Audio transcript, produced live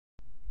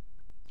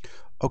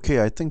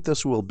Okay, I think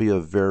this will be a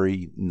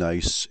very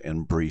nice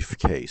and brief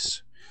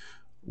case.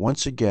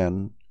 Once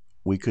again,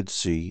 we could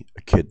see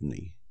a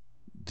kidney.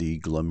 The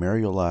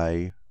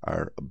glomeruli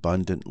are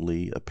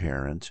abundantly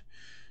apparent.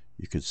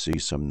 You could see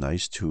some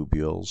nice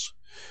tubules.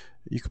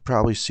 You could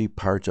probably see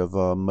part of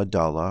a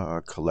medulla,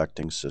 a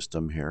collecting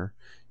system here.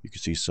 You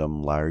could see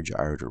some large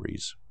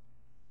arteries.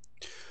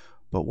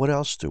 But what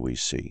else do we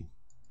see?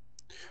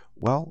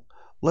 Well,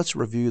 let's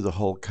review the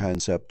whole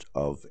concept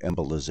of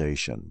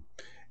embolization.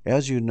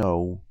 As you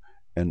know,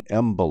 an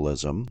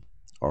embolism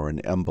or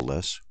an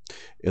embolus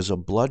is a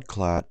blood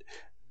clot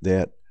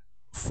that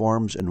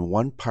forms in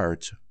one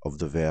part of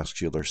the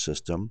vascular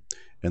system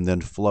and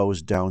then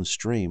flows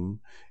downstream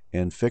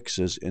and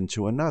fixes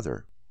into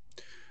another.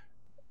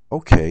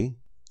 Okay,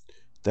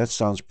 that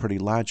sounds pretty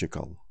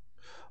logical.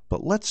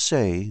 But let's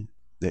say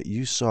that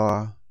you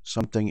saw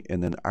something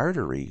in an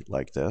artery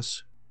like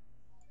this,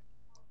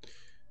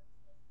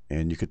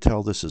 and you could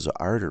tell this is an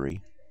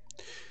artery,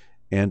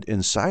 and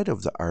inside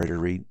of the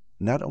artery,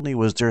 not only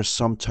was there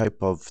some type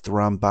of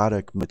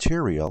thrombotic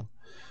material,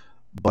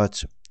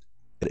 but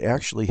it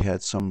actually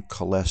had some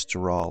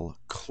cholesterol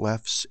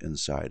clefts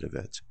inside of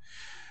it.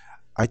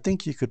 I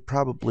think you could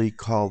probably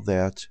call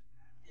that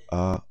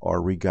or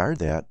regard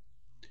that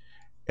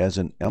as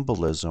an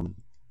embolism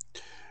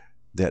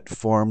that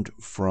formed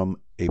from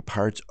a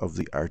part of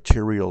the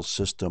arterial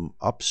system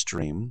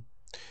upstream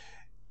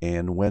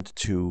and went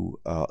to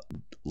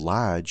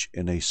lodge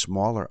in a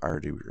smaller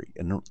artery.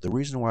 And the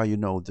reason why you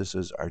know this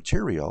is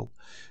arterial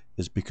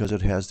is because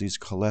it has these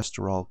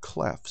cholesterol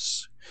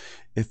clefts.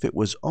 If it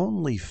was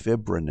only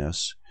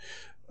fibrinous,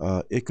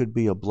 it could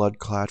be a blood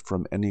clot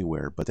from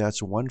anywhere, but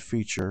that's one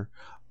feature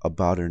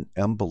about an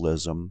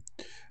embolism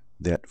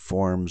that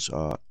forms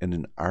in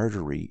an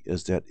artery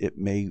is that it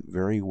may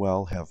very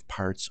well have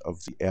parts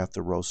of the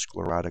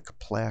atherosclerotic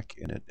plaque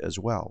in it as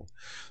well.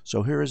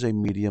 So here is a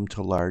medium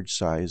to large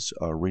size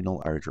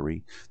renal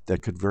artery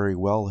that could very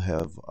well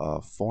have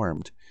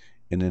formed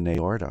in an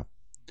aorta.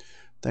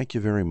 Thank you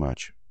very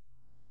much.